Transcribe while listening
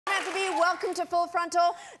Samantha B. Welcome to Full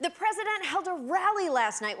Frontal. The president held a rally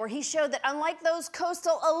last night where he showed that unlike those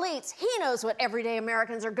coastal elites, he knows what everyday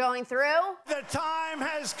Americans are going through. The time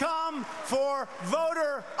has come for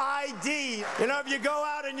voter ID. You know, if you go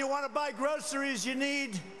out and you want to buy groceries, you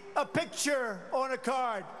need a picture on a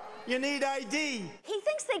card. You need ID. He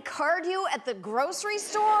thinks they card you at the grocery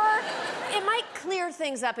store. It might clear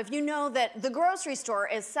things up if you know that the grocery store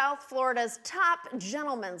is South Florida's top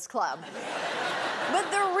gentleman's club. But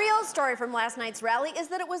the real story from last night's rally is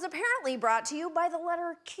that it was apparently brought to you by the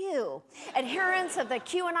letter Q. Adherents of the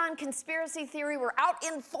Q Anon conspiracy theory were out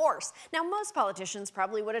in force. Now, most politicians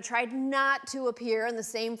probably would have tried not to appear in the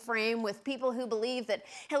same frame with people who believe that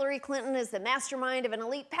Hillary Clinton is the mastermind of an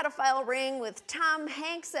elite pedophile ring with Tom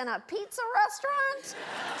Hanks and a pizza restaurant.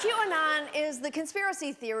 QAnon is the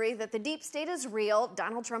conspiracy theory that the deep state is real.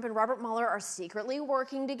 Donald Trump and Robert Mueller are secretly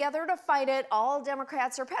working together to fight it. All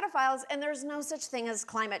Democrats are pedophiles, and there's no such thing as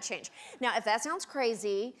climate change. Now, if that sounds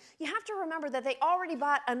crazy, you have to remember that they already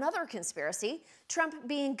bought another conspiracy, Trump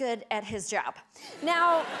being good at his job.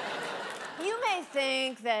 Now, you may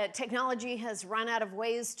think that technology has run out of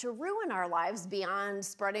ways to ruin our lives beyond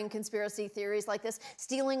spreading conspiracy theories like this,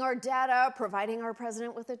 stealing our data, providing our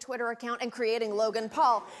president with a Twitter account, and creating Logan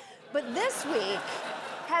Paul. But this week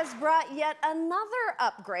has brought yet another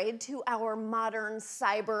upgrade to our modern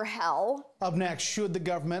cyber hell. Up next, should the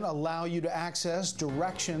government allow you to access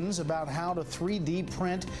directions about how to 3D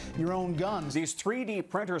print your own guns? These 3D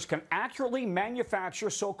printers can accurately manufacture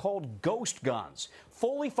so-called ghost guns,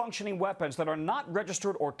 fully functioning weapons that are not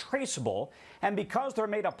registered or traceable, and because they're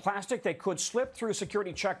made of plastic, they could slip through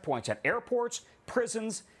security checkpoints at airports,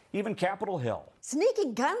 prisons, even Capitol Hill.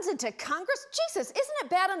 Sneaking guns into Congress? Jesus, isn't it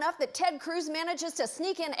bad enough that Ted Cruz manages to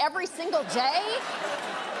sneak in every single day?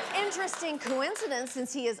 Interesting coincidence,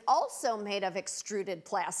 since he is also made of extruded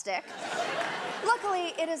plastic.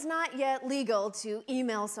 Luckily, it is not yet legal to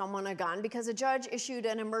email someone a gun because a judge issued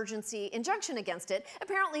an emergency injunction against it.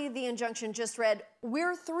 Apparently, the injunction just read,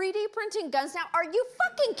 "We're 3D printing guns now." Are you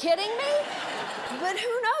fucking kidding me? But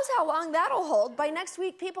who knows how long that'll hold. By next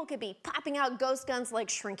week, people could be popping out ghost guns like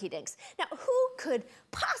Shrinky Dinks. Now, who could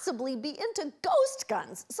possibly be into ghost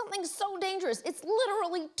guns? Something so dangerous. It's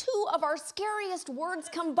literally two of our scariest words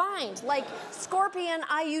combined, like scorpion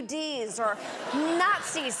IUDs or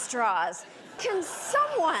Nazi straws. Can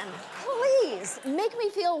someone please make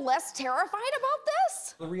me feel less terrified about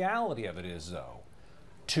this? The reality of it is, though,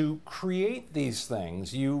 to create these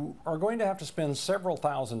things, you are going to have to spend several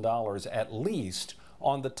 $1,000s at least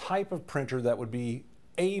on the type of printer that would be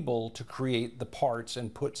able to create the parts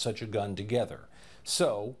and put such a gun together.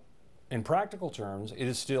 So, in practical terms, it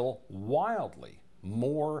is still wildly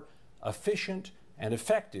more efficient and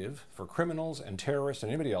effective for criminals and terrorists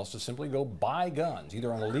and anybody else to simply go buy guns,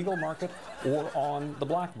 either on the legal market or on the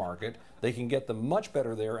black market. They can get them much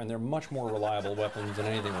better there, and they're much more reliable weapons than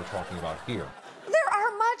anything we're talking about here. There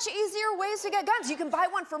are much easier ways to get guns. You can buy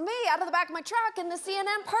one for me out of the back of my truck in the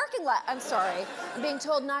CNN parking lot. I'm sorry. I'm being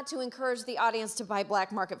told not to encourage the audience to buy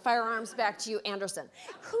black market firearms. Back to you, Anderson.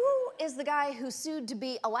 Who is the guy who sued to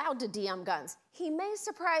be allowed to DM guns? He may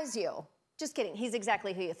surprise you. Just kidding. He's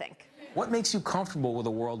exactly who you think. What makes you comfortable with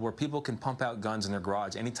a world where people can pump out guns in their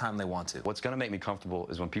garage anytime they want to? What's going to make me comfortable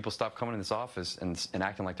is when people stop coming in this office and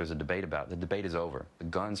acting like there's a debate about it. The debate is over. The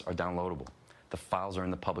guns are downloadable. The files are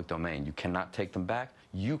in the public domain. You cannot take them back.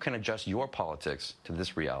 You can adjust your politics to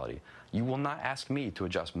this reality. You will not ask me to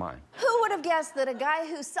adjust mine. Who would have guessed that a guy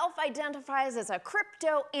who self-identifies as a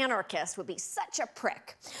crypto-anarchist would be such a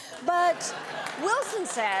prick? But Wilson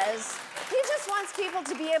says he just wants people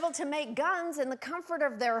to be able to make guns in the comfort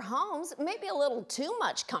of their homes, maybe a little too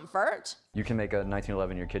much comfort. You can make a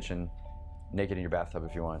 1911 in your kitchen, naked in your bathtub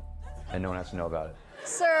if you want, and no one has to know about it.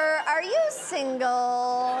 Sir, are you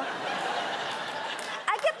single?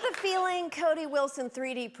 I get the feeling Cody Wilson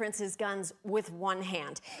 3D prints his guns with one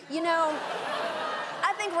hand. You know,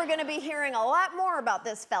 I think we're gonna be hearing a lot more about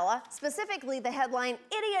this fella, specifically the headline,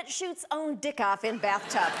 "Idiot Shoots Own Dick Off in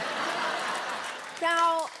Bathtub."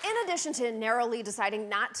 Now, in addition to narrowly deciding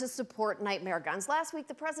not to support nightmare guns, last week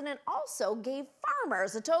the president also gave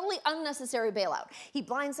farmers a totally unnecessary bailout. He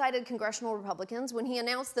blindsided congressional Republicans when he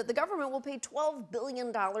announced that the government will pay $12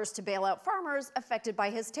 billion to bail out farmers affected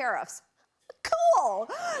by his tariffs. Cool! all.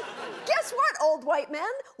 Guess what, old white men?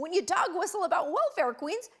 When you dog whistle about welfare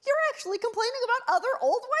queens, you're actually complaining about other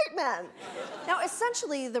old white men. Now,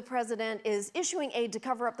 essentially, the president is issuing aid to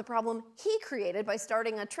cover up the problem he created by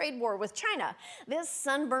starting a trade war with China. This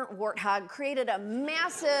sunburnt warthog created a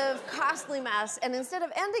massive, costly mess, and instead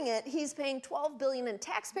of ending it, he's paying $12 billion in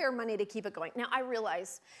taxpayer money to keep it going. Now, I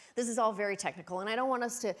realize this is all very technical, and I don't want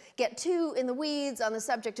us to get too in the weeds on the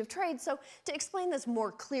subject of trade, so to explain this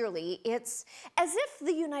more clearly, it's as if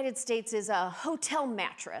the United States is a hotel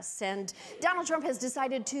mattress, and Donald Trump has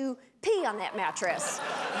decided to pee on that mattress,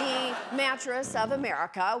 the mattress of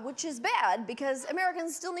America, which is bad because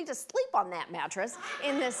Americans still need to sleep on that mattress.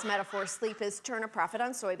 In this metaphor, sleep is turn a profit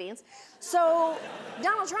on soybeans. So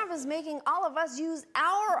Donald Trump is making all of us use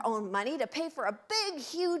our own money to pay for a big,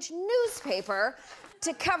 huge newspaper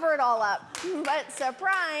to cover it all up. But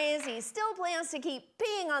surprise, he still plans to keep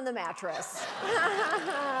peeing on the mattress.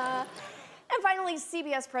 And finally,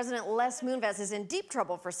 CBS President Les Moonves is in deep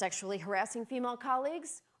trouble for sexually harassing female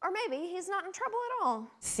colleagues. Or maybe he's not in trouble at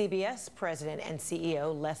all. CBS President and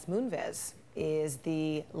CEO Les Moonves is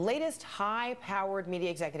the latest high-powered media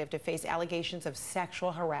executive to face allegations of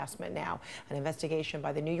sexual harassment now. An investigation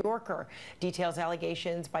by The New Yorker details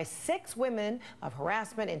allegations by 6 women of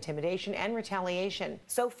harassment, intimidation, and retaliation.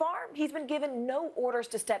 So far, he's been given no orders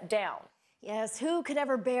to step down. Yes, who could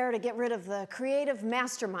ever bear to get rid of the creative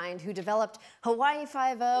mastermind who developed Hawaii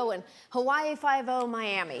Five-0 and Hawaii Five-0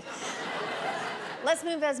 Miami? Les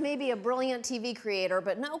Moonves may be a brilliant TV creator,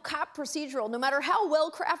 but no cop procedural, no matter how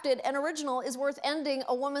well-crafted and original, is worth ending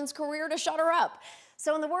a woman's career to shut her up.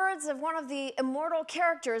 So in the words of one of the immortal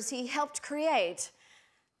characters he helped create,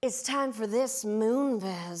 it's time for this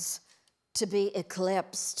Moonves to be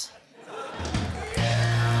eclipsed.